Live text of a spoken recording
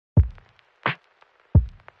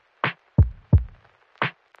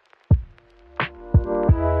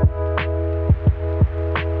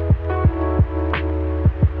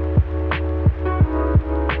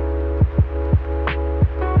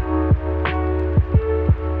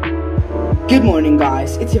Good morning,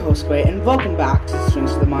 guys. It's your host, Gray, and welcome back to the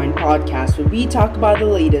Strings to the Mind podcast, where we talk about the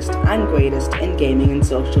latest and greatest in gaming and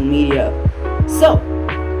social media. So,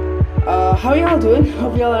 how are y'all doing?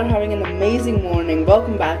 Hope y'all are having an amazing morning.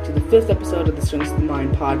 Welcome back to the 5th episode of the Strings to the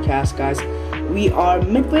Mind podcast, guys. We are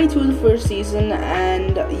midway through the first season,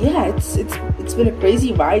 and yeah, it's been a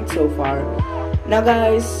crazy ride so far. Now,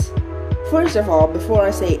 guys, first of all, before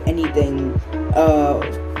I say anything,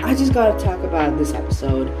 I just gotta talk about this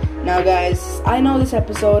episode. Now, guys, I know this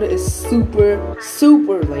episode is super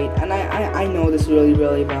late, and I know this really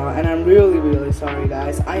well, and I'm really sorry,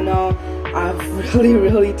 guys. I know I've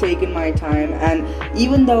really taken my time, and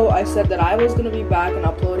even though I said that I was gonna be back and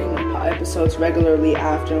uploading episodes regularly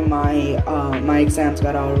after my exams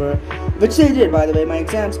got over, which they did, by the way. My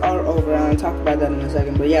exams are over, and I'll talk about that in a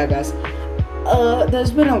second. But yeah, guys,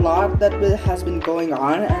 there's been a lot that has been going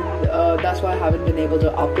on, and that's why I haven't been able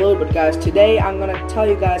to upload. But guys, today I'm gonna tell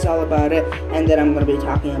you guys all about it, and then I'm gonna be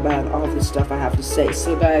talking about all the stuff I have to say.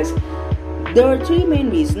 So guys, there are 3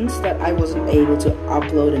 main reasons that I wasn't able to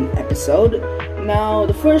upload an episode. Now,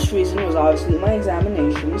 the first reason was obviously my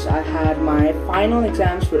examinations. I had my final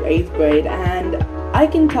exams for 8th grade, and I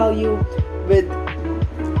can tell you with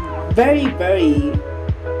very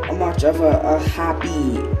much of a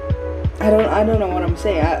happy, I don't know what I'm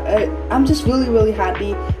saying. I'm just really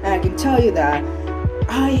happy, and I can tell you that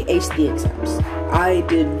I aced the exams. I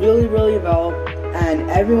did really well,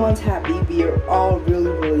 and everyone's happy. We are all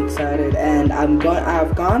really excited, and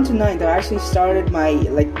I've gone to 9th. I actually started my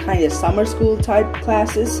kind of summer school type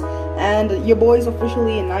classes, and your boy's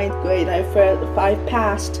officially in 9th grade. I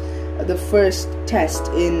passed the first test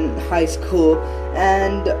in high school,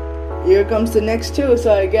 and here comes the next 2.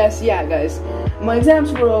 So I guess, yeah, guys, my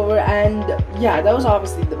exams were over, and yeah, that was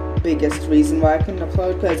obviously the biggest reason why I couldn't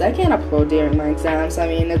upload, because I can't upload during my exams. I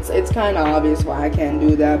mean, it's kind of obvious why I can't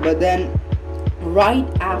do that. But then right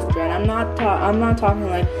after, and I'm not talking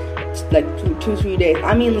like 2-3 days,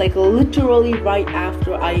 I mean like literally right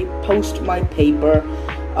after I post my paper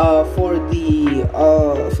for the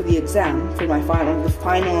exam, for the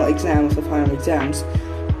final exam of the final exams,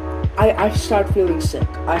 I start feeling sick.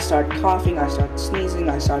 I start coughing, I start sneezing,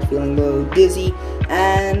 I start feeling a little dizzy,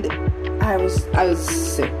 and I was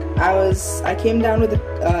sick. I came down with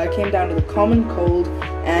a common cold.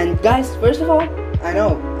 And guys, first of all, I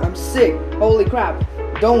know I'm sick. Holy crap!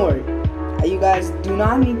 Don't worry. You guys do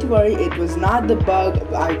not need to worry. It was not the bug.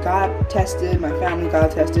 I got tested. My family got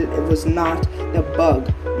tested. It was not the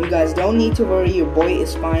bug. You guys don't need to worry. Your boy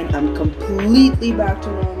is fine. I'm completely back to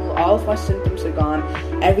normal. All of my symptoms are gone.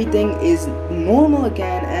 Everything is normal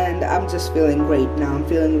again, and I'm just feeling great now. I'm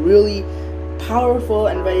feeling really powerful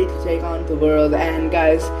and ready to take on the world. And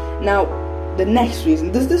guys, now the next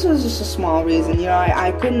reason, this was just a small reason, you know,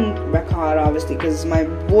 I couldn't record obviously because my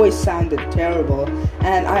voice sounded terrible,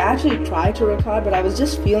 and I actually tried to record, but I was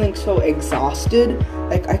just feeling so exhausted,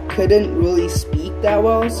 like I couldn't really speak that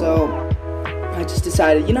well. So I just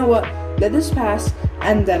decided, you know what, let this pass,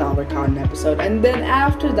 and then I'll record an episode. And then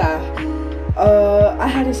after that, I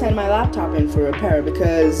had to send my laptop in for repair,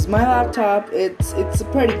 because my laptop, it's a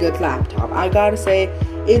pretty good laptop. I gotta say,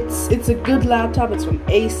 it's a good laptop. It's from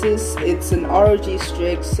Asus. It's an ROG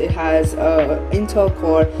Strix. It has Intel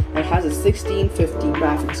Core, and it has a 1650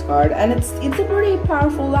 graphics card, and it's a pretty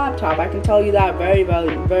powerful laptop. I can tell you that very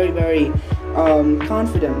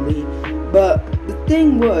confidently. But the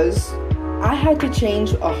thing was, I had to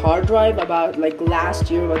change a hard drive about last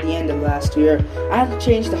year, or the end of last year. I had to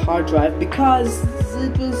change the hard drive because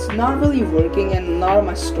it was not really working, and a lot of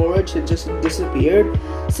my storage had just disappeared.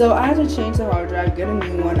 So I had to change the hard drive, get a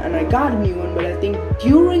new one, and I got a new one. But I think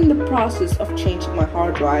during the process of changing my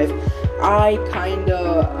hard drive, I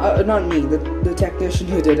kinda, not me, the technician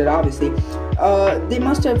who did it, obviously, they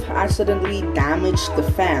must have accidentally damaged the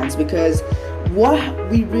fans, because what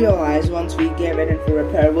we realized once we gave it in for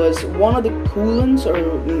repair was one of the coolants,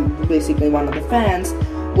 or basically one of the fans,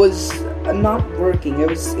 was not working. It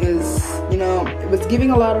was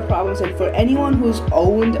giving a lot of problems. And for anyone who's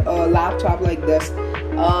owned a laptop like this,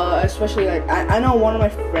 especially I know one of my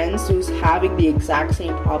friends who's having the exact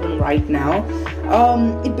same problem right now.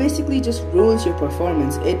 It basically just ruins your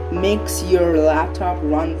performance. It makes your laptop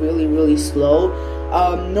run really slow.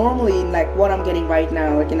 Normally, what I'm getting right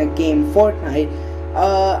now, in a game Fortnite,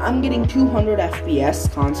 I'm getting 200 FPS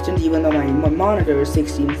constant, even though my monitor is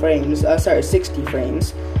 60 frames.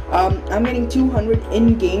 I'm getting 200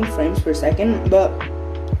 in-game frames per second, but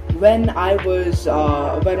when my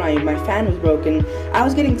fan was broken, I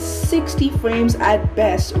was getting 60 frames at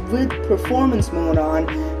best with performance mode on,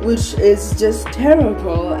 which is just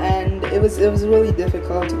terrible, and it was really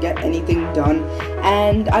difficult to get anything done.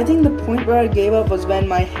 And I think the point where I gave up was when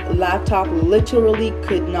my laptop literally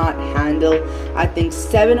could not handle, I think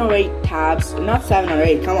 7 or 8 tabs, not 7 or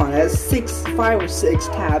 8, come on, there's 5 or 6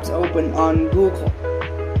 tabs open on Google.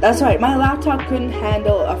 That's right, my laptop couldn't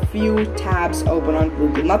handle a few tabs open on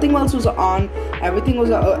Google. Nothing else was on, everything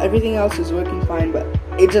else was working fine, but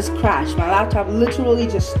it just crashed. My laptop literally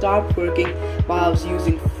just stopped working while I was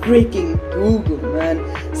using freaking Google, man.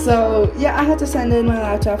 So yeah, I had to send in my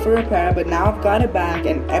laptop for repair, but now I've got it back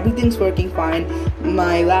and everything's working fine.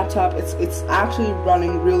 My laptop, it's actually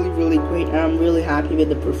running really great, and I'm really happy with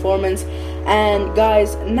the performance. And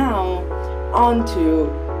guys, now on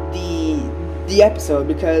to the episode,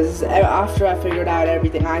 because after I figured out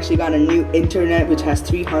everything, I actually got a new internet which has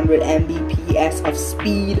 300 Mbps of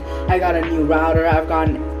speed. I got a new router, I've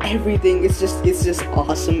gotten everything. It's just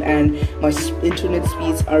awesome, and my internet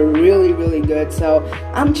speeds are really good. So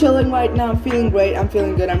I'm chilling right now, I'm feeling great, I'm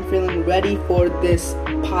feeling good, I'm feeling ready for this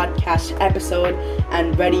podcast episode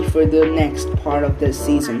and ready for the next part of this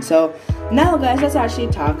season. So now guys, let's actually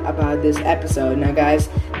talk about this episode. Now guys,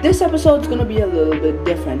 this episode is going to be a little bit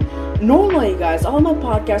different. Normally guys, all my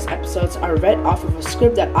podcast episodes are read off of a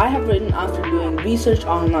script that I have written after doing research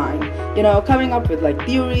online. You know, coming up with like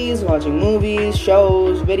theories, watching movies,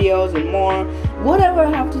 shows, videos, and more. Whatever I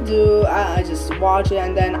have to do, I just watch it,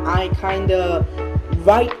 and then I kind of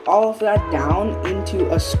write all of that down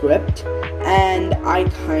into a script, and I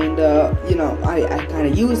kind of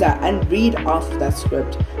use that and read off that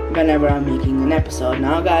script whenever I'm making an episode.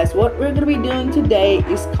 Now guys, what we're going to be doing today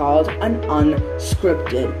is called an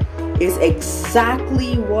unscripted. It's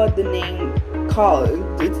exactly what the name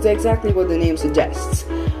suggests.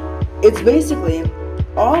 It's basically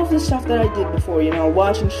all of the stuff that I did before,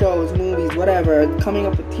 watching shows, movies, whatever, coming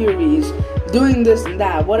up with theories, doing this and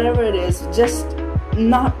that, whatever it is, just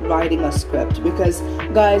not writing a script. Because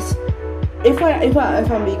guys, if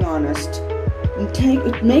I'm being honest,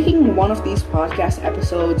 making one of these podcast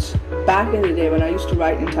episodes back in the day when I used to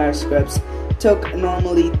write entire scripts took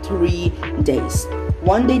normally 3 days.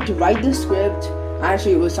 1 day to write the script.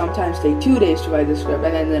 Actually, it would sometimes take 2 days to write the script,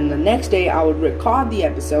 and then the next day I would record the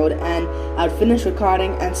episode, and I'd finish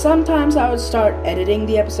recording, and sometimes I would start editing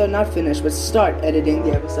the episode, not finish, but start editing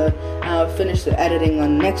the episode, and I would finish the editing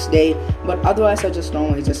on the next day. But otherwise I just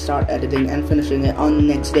normally just start editing and finishing it on the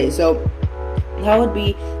next day. So that would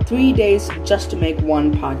be 3 days just to make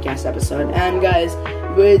one podcast episode. And guys,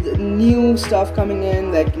 with new stuff coming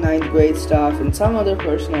in, like 9th grade stuff and some other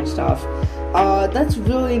personal stuff, that's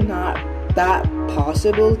really not that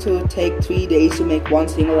possible to take 3 days to make one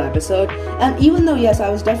single episode. And even though yes, I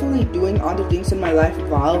was definitely doing other things in my life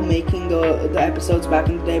while making the episodes back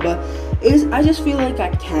in the day, but I just feel like I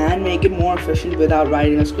can make it more efficient without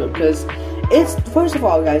writing a script. Because it's, first of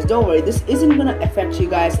all guys, don't worry, this isn't gonna affect you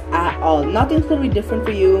guys at all. Nothing's gonna be different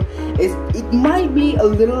for you. It might be a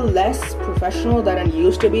little less professional than it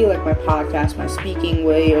used to be, like my podcast, my speaking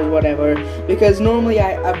way or whatever, because normally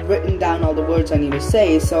I've written down all the words I need to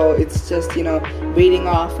say, so it's just reading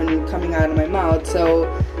off and coming out of my mouth. So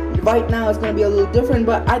right now it's gonna be a little different,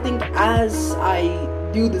 but I think as I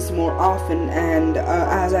do this more often and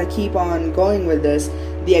as I keep on going with this,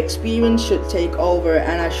 the experience should take over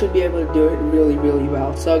and I should be able to do it really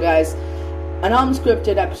well. So guys, an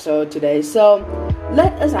unscripted episode today. So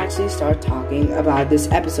let us actually start talking about this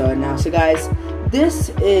episode now. So guys, this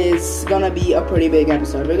is gonna be a pretty big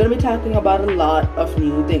episode. We're gonna be talking about a lot of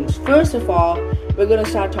new things. First of all, we're gonna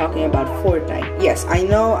start talking about Fortnite. Yes, I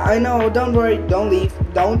know, don't worry, don't leave.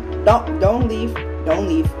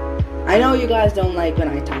 I know you guys don't like when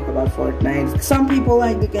I talk about Fortnite. Some people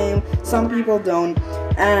like the game, some people don't,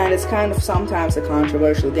 and it's kind of sometimes a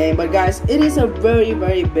controversial game. But guys, it is a very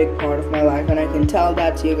big part of my life, and I can tell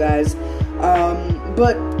that to you guys.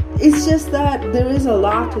 But it's just that there is a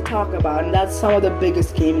lot to talk about, and that's some of the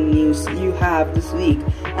biggest gaming news you have this week.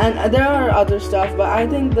 And there are other stuff, but I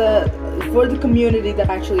think for the community that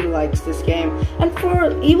actually likes this game, and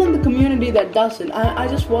for even the community that doesn't, I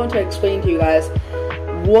just want to explain to you guys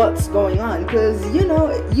what's going on, because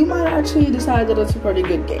you might actually decide that it's a pretty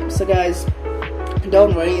good game. So guys,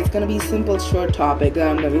 don't worry, it's gonna be a simple short topic that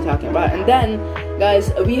I'm gonna be talking about. And then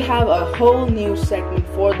guys, we have a whole new segment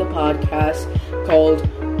for the podcast called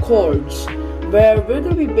Chords, where we're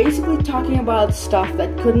gonna be basically talking about stuff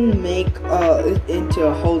that couldn't make it into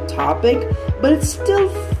a whole topic, but it still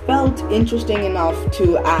felt interesting enough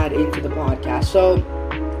to add into the podcast. So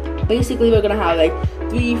basically we're gonna have like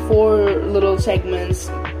 3-4 little segments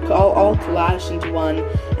all collaged into one,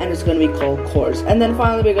 and it's going to be called Course. And then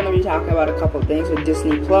finally, we're going to be talking about a couple of things with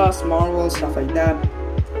Disney Plus, Marvel, stuff like that.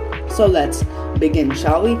 So let's begin,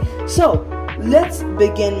 shall we? So let's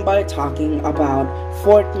begin by talking about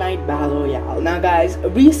Fortnite Battle Royale. Now guys,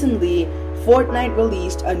 recently Fortnite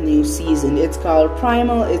released a new season. It's called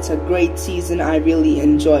Primal. It's a great season. I really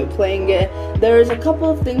enjoy playing it. There's a couple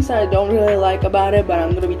of things that I don't really like about it, but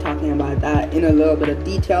I'm going to be talking about that in a little bit of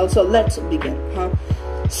detail. So let's begin,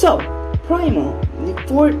 So, Primal,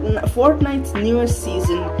 Fortnite's newest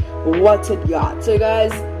season, what's it got? So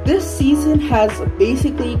guys, this season has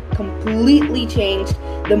basically completely changed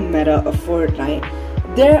the meta of Fortnite.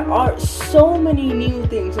 There are so many new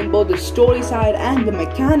things on both the story side and the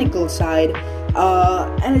mechanical side,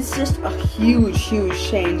 and it's just a huge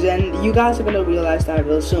change, and you guys are going to realize that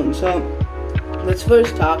real soon. So let's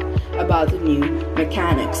first talk about the new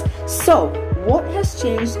mechanics. So what has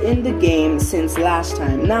changed in the game since last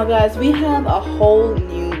time? Now guys, we have a whole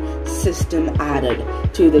new system added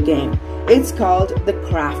to the game. It's called the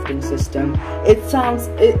crafting system.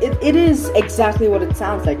 It is exactly what it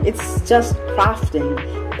sounds like. It's just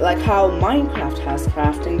crafting, like how Minecraft has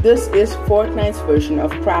crafting. This is Fortnite's version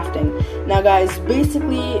of crafting. Now guys,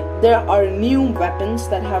 basically there are new weapons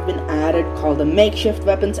that have been added called the makeshift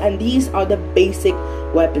weapons, and these are the basic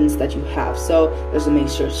weapons that you have. So there's a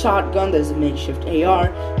makeshift shotgun, there's a makeshift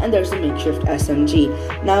AR, and there's a makeshift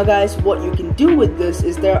SMG. Now guys, what you can do with this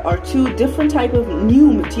is there are two different type of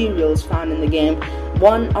new materials found in the game.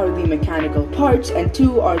 One are the mechanical parts and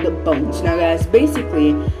two are the bones. Now guys,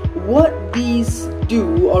 basically what these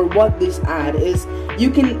do, or what this add, is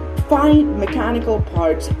you can find mechanical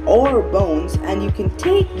parts or bones, and you can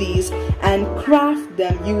take these and craft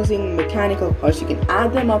them using mechanical parts. You can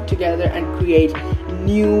add them up together and create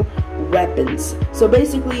new weapons. So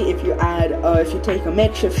basically, if you take a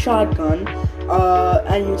makeshift shotgun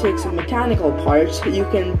and you take some mechanical parts, you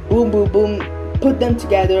can boom put them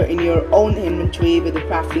together in your own inventory with the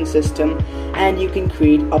crafting system, and you can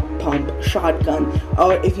create a pump shotgun.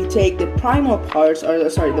 Or if you take the primal parts,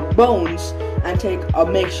 the bones, and take a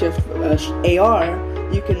makeshift AR,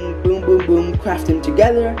 you can boom craft them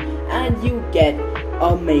together, and you get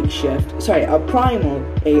a primal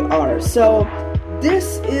AR. So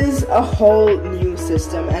this is a whole new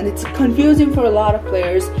system, and it's confusing for a lot of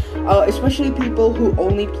players, especially people who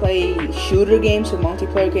only play shooter games or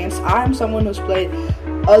multiplayer games. I'm someone who's played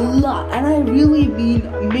a lot, and I really mean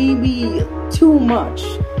maybe too much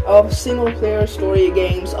of single player story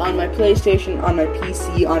games on my PlayStation, on my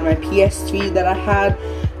PC, on my PS3 that I had,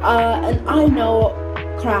 and I know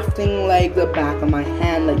crafting like the back of my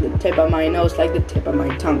hand, like the tip of my nose, like the tip of my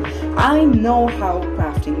tongue. I know how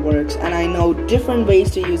crafting works, and I know different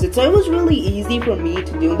ways to use it. So it was really easy for me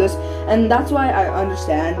to do this, and that's why I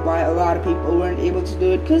understand why a lot of people weren't able to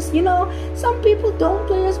do it, because you know, some people don't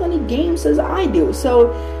play as many games as I do.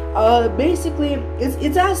 So basically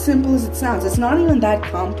it's as simple as it sounds. It's not even that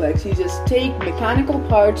complex. You just take mechanical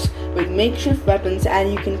parts with makeshift weapons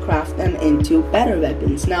and you can craft them into better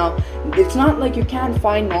weapons. Now it's not like you can't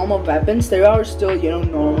find normal weapons. There are still, you know,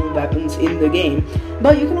 normal weapons in the game,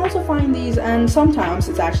 but you can also find these, and sometimes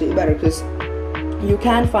it's actually better because you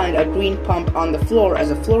can find a green pump on the floor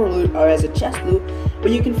as a floor loot or as a chest loot,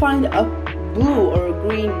 but you can find a blue or a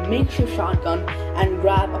green makeshift shotgun and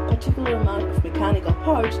grab a particular amount of mechanical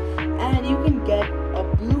parts, and you can get a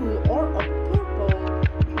blue or a purple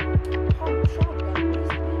pump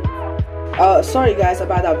shotgun. Sorry guys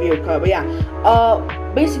about that weird car, but yeah,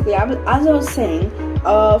 basically as I was saying,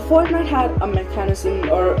 Fortnite had a mechanism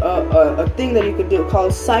or a thing that you could do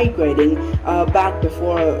called side grading back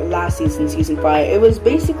before last season 5. It was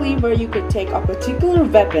basically where you could take a particular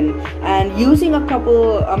weapon, and using a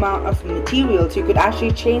couple amount of materials you could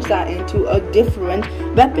actually change that into a different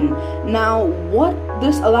weapon. Now what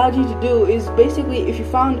this allowed you to do is basically, if you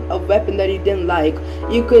found a weapon that you didn't like,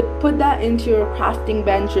 you could put that into your crafting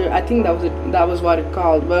bench, or I think that was what it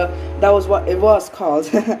called, but that was what it was called.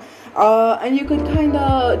 And you could kind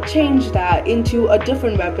of change that into a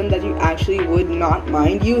different weapon that you actually would not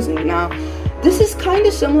mind using. Now this is kind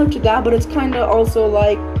of similar to that, but it's kind of also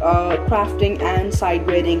like crafting and side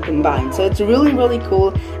grading combined. So it's really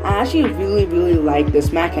cool. I actually really like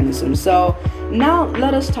this mechanism. So now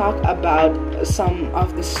let us talk about some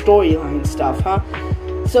of the storyline stuff,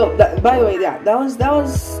 So by the way, yeah, that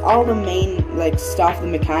was all the main stuff, the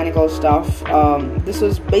mechanical stuff. This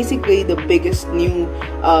was basically the biggest new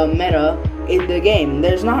meta in the game.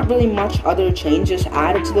 There's not really much other changes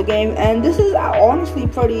added to the game, and this is honestly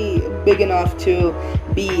pretty big enough to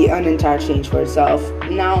be an entire change for itself.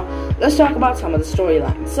 Now let's talk about some of the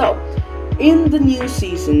storylines. So in the new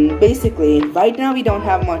season, basically, right now we don't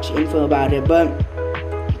have much info about it, but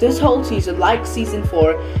this whole season, like season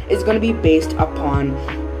 4, is going to be based upon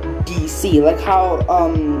DC. Like how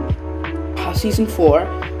season 4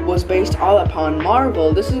 was based all upon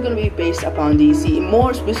Marvel, this is going to be based upon DC,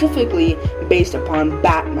 more specifically based upon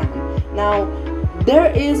Batman. Now,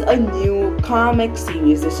 there is a new comic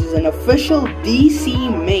series. This is an official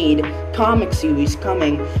DC-made comic series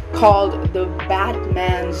coming called the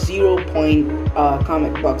Batman Zero Point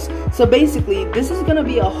comic books. So basically, this is going to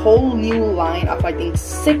be a whole new line of, I think,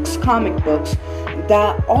 6 comic books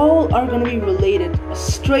that all are going to be related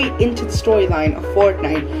straight into the storyline of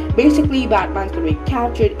Fortnite. Basically, Batman's going to be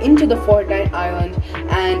captured into the Fortnite island,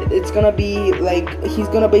 and it's going to be like, he's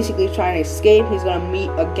going to basically try and escape. He's going to meet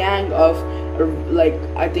a gang of, like,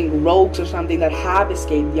 I think rogues or something that have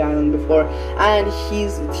escaped the island before, and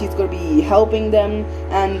he's gonna be helping them,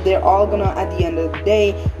 and they're all gonna, at the end of the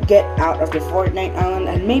day, get out of the Fortnite island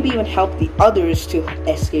and maybe even help the others to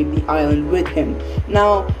escape the island with him.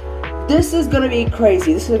 Now, this is gonna be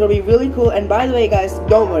crazy. This is gonna be really cool. And by the way, guys,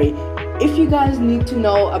 don't worry. If you guys need to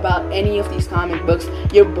know about any of these comic books,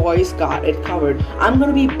 your boys got it covered. I'm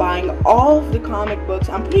going to be buying all of the comic books.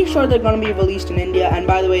 I'm pretty sure they're going to be released in India. And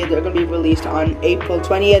by the way, they're going to be released on April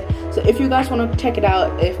 20th. So if you guys want to check it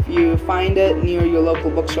out, if you find it near your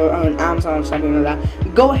local bookstore or on Amazon or something like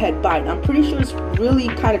that, go ahead, buy it. I'm pretty sure it's really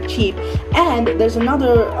kind of cheap. And there's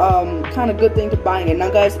another kind of good thing to buying it.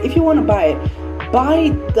 Now, guys, if you want to buy it, buy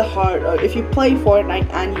the hard, or if you play Fortnite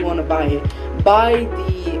and you want to buy it, buy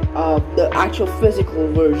the actual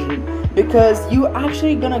physical version, because you're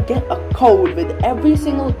actually gonna get a code with every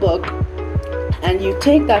single book, and you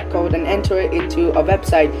take that code and enter it into a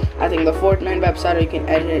website. I think the Fortnite website, or you can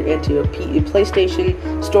enter it into a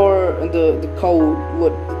PlayStation store, the code,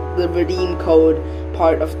 the redeem code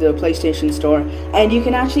part of the PlayStation store, and you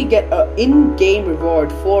can actually get an in-game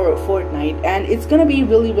reward for Fortnite, and it's gonna be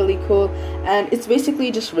really, really cool. And it's basically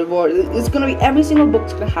just reward. It's gonna be, every single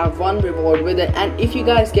book's gonna have one reward with it, and if you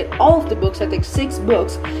guys get all of the books, I think 6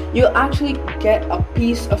 books, you'll actually get a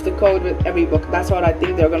piece of the code with every book. That's what I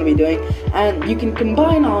think they're gonna be doing, and you can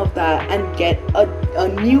combine all of that and get a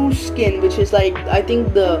new skin, which is like, I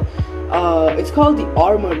think it's called the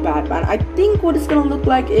Armored Batman. I think what it's gonna look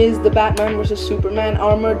like is the Batman versus Superman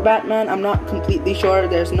Armored Batman. I'm not completely sure.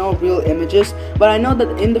 There's no real images, but I know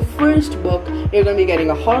that in the first book you're gonna be getting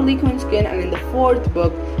a Harley Quinn skin, and in the 4th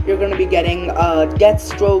book you're gonna be getting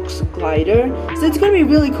Deathstroke's glider. So it's gonna be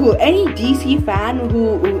really cool. Any DC fan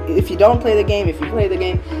who if you don't play the game, if you play the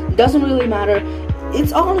game, doesn't really matter.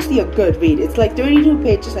 It's honestly a good read. It's like 32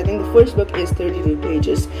 pages. I think the first book is 32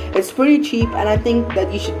 pages. It's pretty cheap, and I think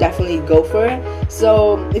that you should definitely go for it.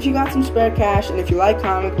 So if you got some spare cash, and if you like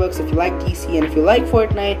comic books, if you like DC, and if you like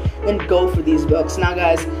Fortnite, then go for these books. Now,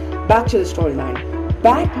 guys, back to the storyline.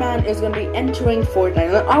 Batman is going to be entering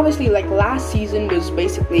Fortnite, and obviously, like last season was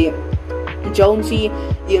basically Jonesy,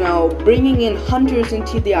 bringing in hunters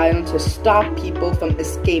into the island to stop people from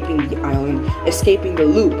escaping the island, escaping the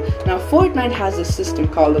loop. Now, Fortnite has a system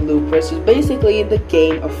called the loop, which is basically the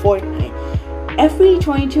game of Fortnite. Every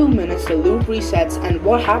 22 minutes, the loop resets, and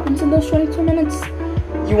what happens in those 22 minutes?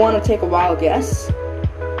 You want to take a wild guess?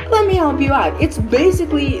 Let me help you out. It's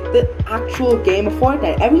basically the actual game of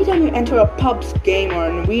Fortnite. Every time you enter a pub's game or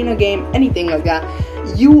an arena game, anything like that,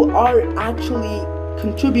 you are actually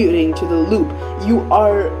contributing to the loop. You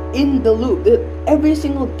are in the loop. Every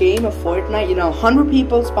single game of Fortnite, 100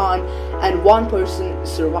 people spawn and 1 person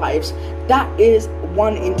survives. That is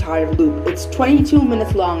one entire loop. It's 22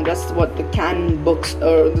 minutes long. That's what the canon books,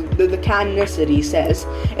 or the canonicity says.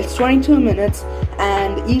 It's 22 minutes,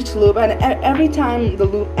 and each loop, and every time the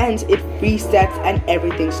loop ends, it resets and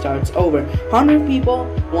everything starts over. 100 people,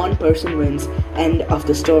 1 person wins. End of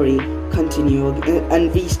the story. Continue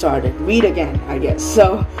and restart it. Read again, I guess.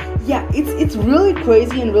 So yeah, it's really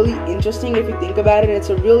crazy and really interesting if you think about it. It's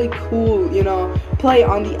a really cool, play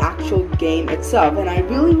on the actual game itself, and I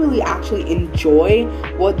really actually enjoy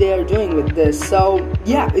what they are doing with this. So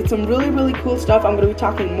yeah, it's some really cool stuff. I'm going to be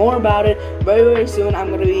talking more about it very soon. I'm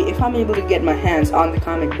going to be, if I'm able to get my hands on the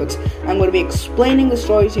comic books, I'm going to be explaining the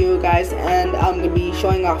story to you guys, and I'm going to be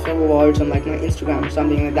showing off the rewards on like my Instagram or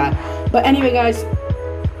something like that. But anyway, guys,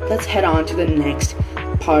 let's head on to the next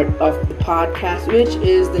part of the podcast, which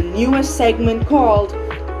is the newest segment called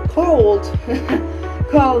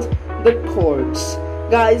the chords.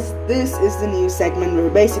 Guys, this is the new segment where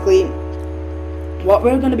basically what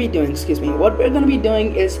we're going to be doing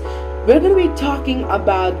is we're going to be talking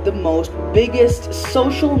about the biggest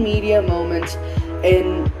social media moments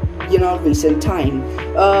in recent time.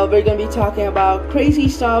 We're gonna be talking about crazy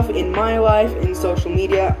stuff in my life, in social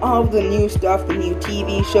media, all the new stuff, the new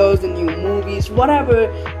TV shows, the new movies, whatever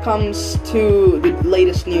comes to the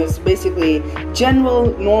latest news. Basically,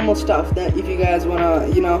 general, normal stuff that if you guys wanna,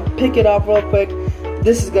 pick it up real quick,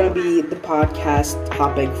 this is gonna be the podcast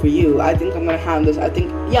topic for you. I think I'm gonna have this,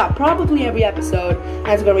 probably every episode, and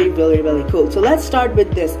it's gonna be really, really cool. So let's start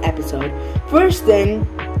with this episode. First thing,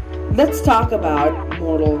 let's talk about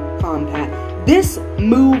Mortal Kombat. This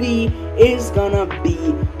movie is gonna be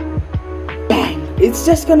bang. It's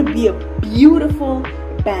just gonna be a beautiful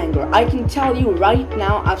banger. I can tell you right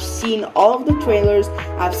now, I've seen all of the trailers,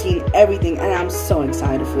 I've seen everything, and I'm so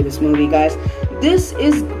excited for this movie, guys. This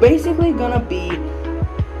is basically gonna be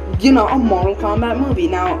a Mortal Kombat movie.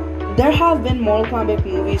 Now, there have been Mortal Kombat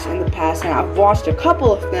movies in the past, and I've watched a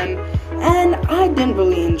couple of them, and I didn't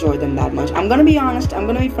really enjoy them that much. I'm gonna be honest, I'm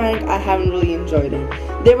gonna be frank, I haven't really enjoyed them.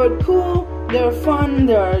 They were cool, they were fun,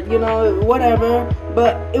 they were, whatever,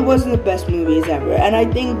 but it wasn't the best movies ever. And I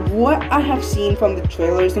think what I have seen from the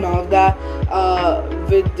trailers and all of that,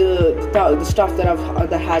 with the stuff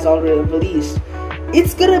that has already released,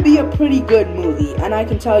 it's gonna be a pretty good movie, and I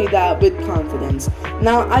can tell you that with confidence.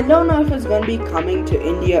 Now, I don't know if it's gonna be coming to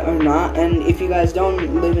India or not, and if you guys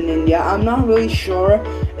don't live in India, I'm not really sure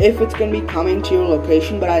if it's gonna be coming to your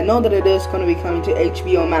location, but I know that it is gonna be coming to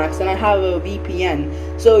HBO Max, and I have a VPN,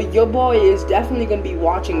 so your boy is definitely gonna be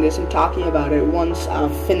watching this and talking about it once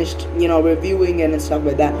I've finished, reviewing it and stuff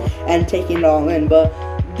like that, and taking it all in. But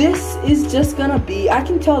this is just gonna be, I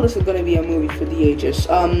can tell this is gonna be a movie for the ages,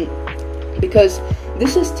 because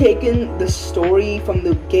this has taken the story from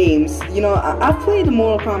the games. I've played the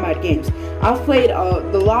Mortal Kombat games. I've played a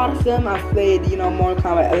lot of them. I've played, Mortal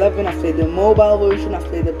Kombat 11. I've played the mobile version. I've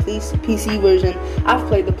played the PC version. I've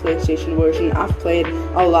played the PlayStation version. I've played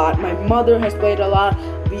a lot. My mother has played a lot.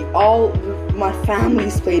 My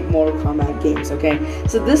family's played Mortal Kombat games, okay?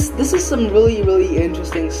 So this is some really, really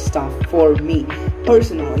interesting stuff for me,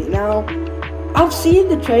 personally. Now, I've seen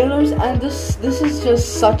the trailers, and this is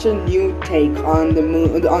just such a new take on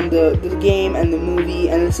the game and the movie,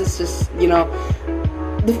 and this is just,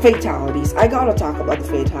 the fatalities. I gotta talk about the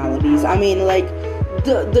fatalities. I mean, like,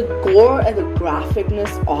 the gore and the graphicness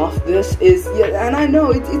of this is, and I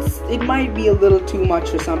know it might be a little too much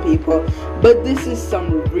for some people, but this is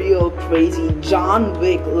some real crazy John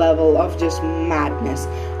Wick level of just madness.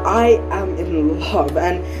 I am in love,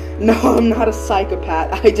 and no, I'm not a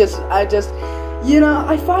psychopath.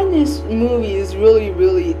 I find these movies really,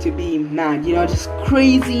 really to be mad, just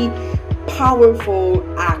crazy, powerful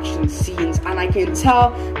action scenes, and I can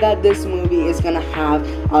tell that this movie is gonna have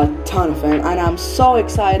a ton of them, and I'm so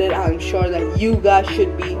excited. I'm sure that you guys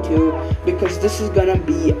should be too, because this is gonna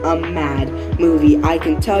be a mad movie. I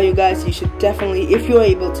can tell you guys, you should definitely, if you're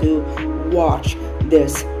able to, watch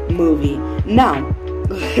this movie. Now,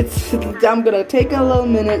 I'm gonna take a little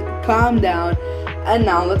minute, calm down, and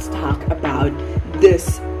now let's talk about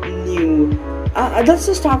this new, let's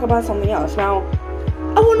just talk about something else. Now,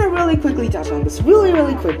 I want to really quickly touch on this, really,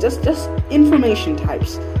 really quick, just information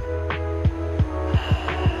types.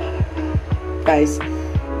 Guys,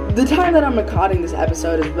 the time that I'm recording this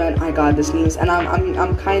episode is when I got this news, and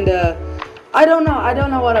I'm kinda, I don't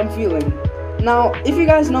know what I'm feeling. Now, if you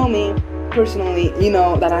guys know me personally, you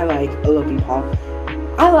know that I like Logan Paul.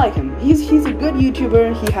 I like him. He's a good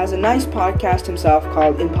YouTuber. He has a nice podcast himself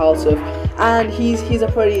called Impulsive, and he's a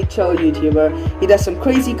pretty chill YouTuber. He does some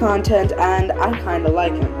crazy content, and I kind of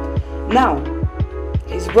like him. Now,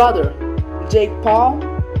 his brother, Jake Paul,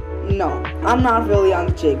 no, I'm not really on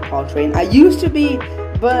the Jake Paul train. I used to be,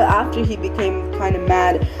 but after he became kind of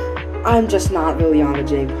mad, I'm just not really on the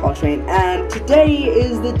Jake Paul train. And today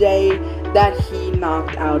is the day that he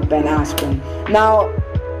knocked out Ben Askren. Now,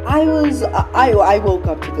 I woke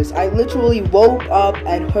up to this. I literally woke up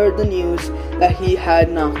and heard the news that he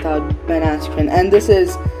had knocked out Ben Askren, and this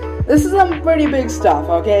is some pretty big stuff,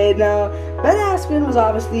 okay? Now, Ben Askren was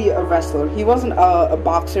obviously a wrestler. He wasn't a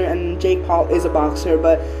boxer, and Jake Paul is a boxer,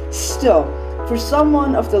 but still, for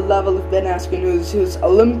someone of the level of Ben Askren, who's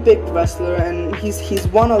Olympic wrestler, and he's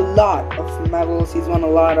won a lot of medals, he's won a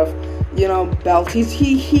lot of, belts.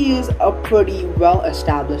 He is a pretty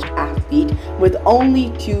well-established athlete with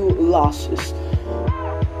only 2 losses.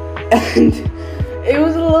 And it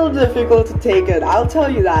was a little difficult to take it, I'll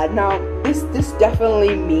tell you that. Now, this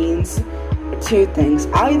definitely means 2 things.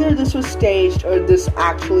 Either this was staged, or this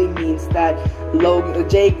actually means that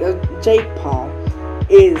Jake Paul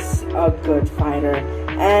is a good fighter.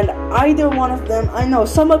 And either one of them, I know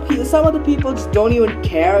some of the people just don't even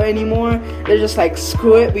care anymore. They're just like,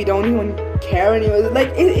 screw it, we don't even care anymore.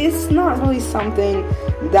 Like, it's not really something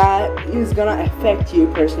that is gonna affect you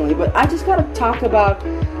personally. But I just gotta talk about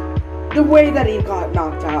the way that he got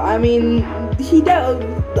knocked out. I mean,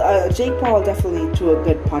 Jake Paul definitely threw a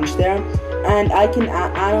good punch there, and I can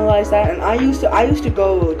analyze that. And I used to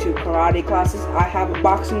go to karate classes. I have a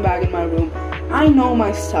boxing bag in my room. I know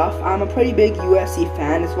my stuff. I'm a pretty big UFC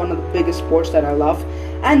fan. It's one of the biggest sports that I love.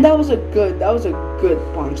 And that was a good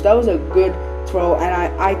punch. That was a good throw,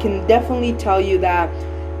 and I can definitely tell you that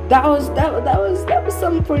was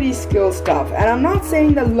some pretty skilled stuff. And I'm not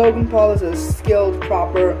saying that Logan Paul is a skilled,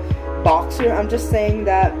 proper boxer. I'm just saying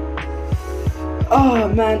that, oh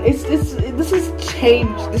man, this is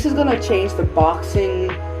gonna change the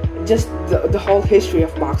boxing, just the whole history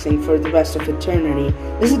of boxing for the rest of eternity.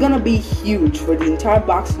 This is gonna be huge for the entire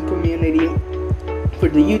boxing community, for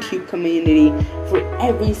the YouTube community, for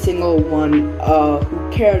every single one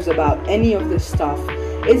who cares about any of this stuff.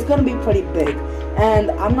 It's gonna be pretty big.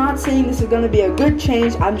 And I'm not saying this is going to be a good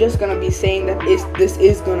change. I'm just going to be saying that this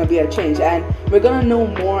is going to be a change. And we're going to know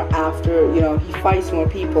more after, he fights more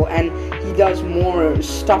people and he does more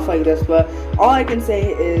stuff like this. But all I can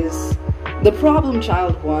say is the problem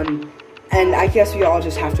child won. And I guess we all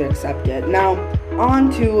just have to accept it. Now,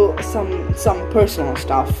 on to some personal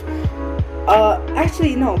stuff.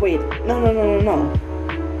 Actually, no, wait. No.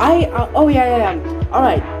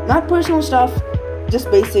 Alright, not personal stuff. Just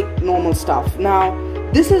basic normal stuff. Now,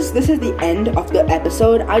 this is the end of the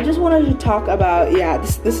episode. I just wanted to talk about,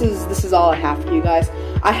 this is all I have for you guys.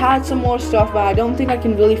 I had some more stuff, but I don't think I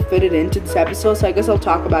can really fit it into this episode, so I guess I'll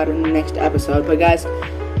talk about it in the next episode. But guys,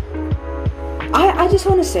 I just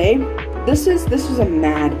want to say, this was a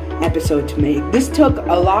mad episode to make. This took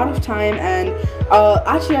a lot of time, and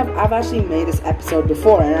actually I've actually made this episode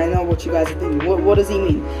before, and I know what you guys are thinking. What does he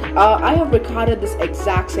mean? I have recorded this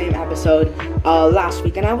exact same episode last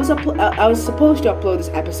week, and I was supposed to upload this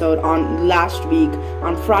episode on last week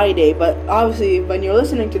on Friday, but obviously when you're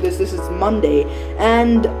listening to this is Monday,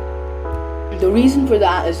 and the reason for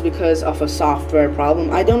that is because of a software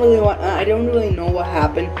problem. I don't really know what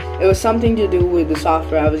happened. It was something to do with the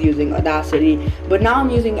software I was using, Audacity. But now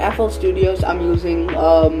I'm using FL Studios. I'm using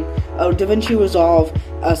DaVinci Resolve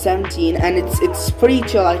 17, and it's pretty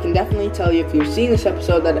chill. I can definitely tell you if you've seen this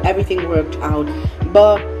episode that everything worked out.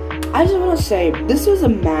 But I just want to say, this was a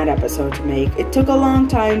mad episode to make. It took a long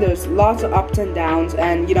time. There's lots of ups and downs,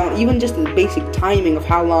 and even just the basic timing of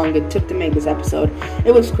how long it took to make this episode,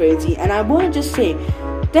 it was crazy. And I want to just say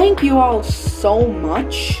thank you all so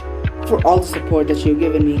much for all the support that you've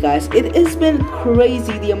given me, guys. It has been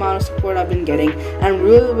crazy, the amount of support I've been getting. I'm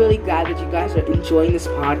really glad that you guys are enjoying this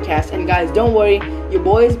podcast. And guys, don't worry, your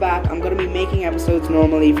boy is back. I'm gonna be making episodes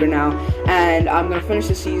normally for now, and I'm gonna finish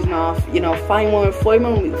the season off. 5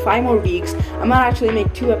 more weeks. I might actually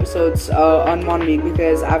make 2 episodes on 1 week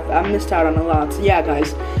because I've missed out on a lot. So yeah,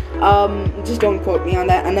 guys, just don't quote me on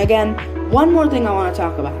that. And again, one more thing I want to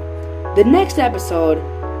talk about. The next episode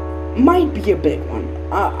might be a big one.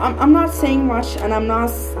 I'm not saying much, and I'm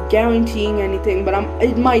not guaranteeing anything, but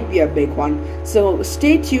it might be a big one. So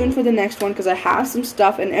stay tuned for the next one, because I have some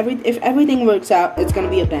stuff, and if everything works out, it's gonna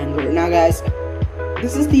be a banger. Now, guys,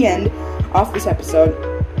 this is the end of this episode.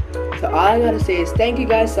 So all I gotta say is thank you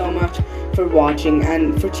guys so much for watching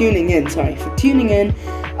and for tuning in. It's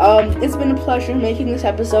been a pleasure making this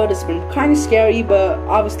episode. It's been kind of scary, but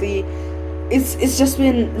obviously it's just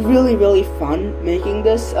been really fun making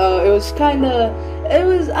this. I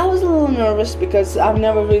was a little nervous because I've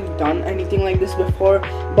never really done anything like this before,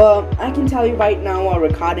 but I can tell you right now while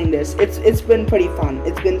recording this, it's been pretty fun.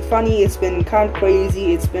 It's been funny, it's been kind of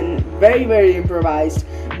crazy, it's been very improvised,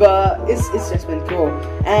 but it's just been cool.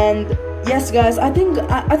 And yes, guys, I think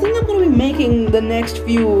I'm gonna be making the next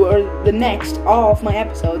all of my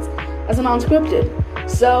episodes as an unscripted.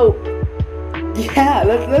 So yeah,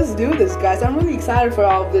 let's do this, guys. I'm really excited for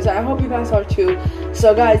all of this, and I hope you guys are too.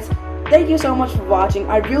 So guys, thank you so much for watching.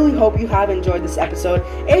 I really hope you have enjoyed this episode.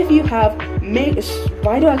 If you have,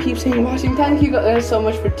 why do I keep saying watching? Thank you guys so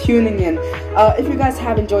much for tuning in. If you guys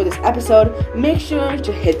have enjoyed this episode, make sure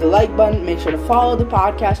to hit the like button. Make sure to follow the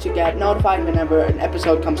podcast to get notified whenever an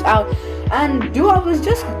episode comes out. And do all this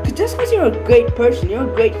just because you're a great person, you're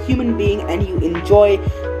a great human being, and you enjoy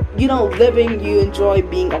living, you enjoy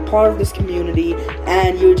being a part of this community,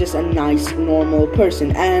 and you're just a nice, normal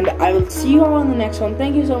person. And I will see you all in the next one.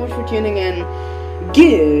 Thank you so much for tuning in.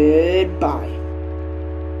 Goodbye.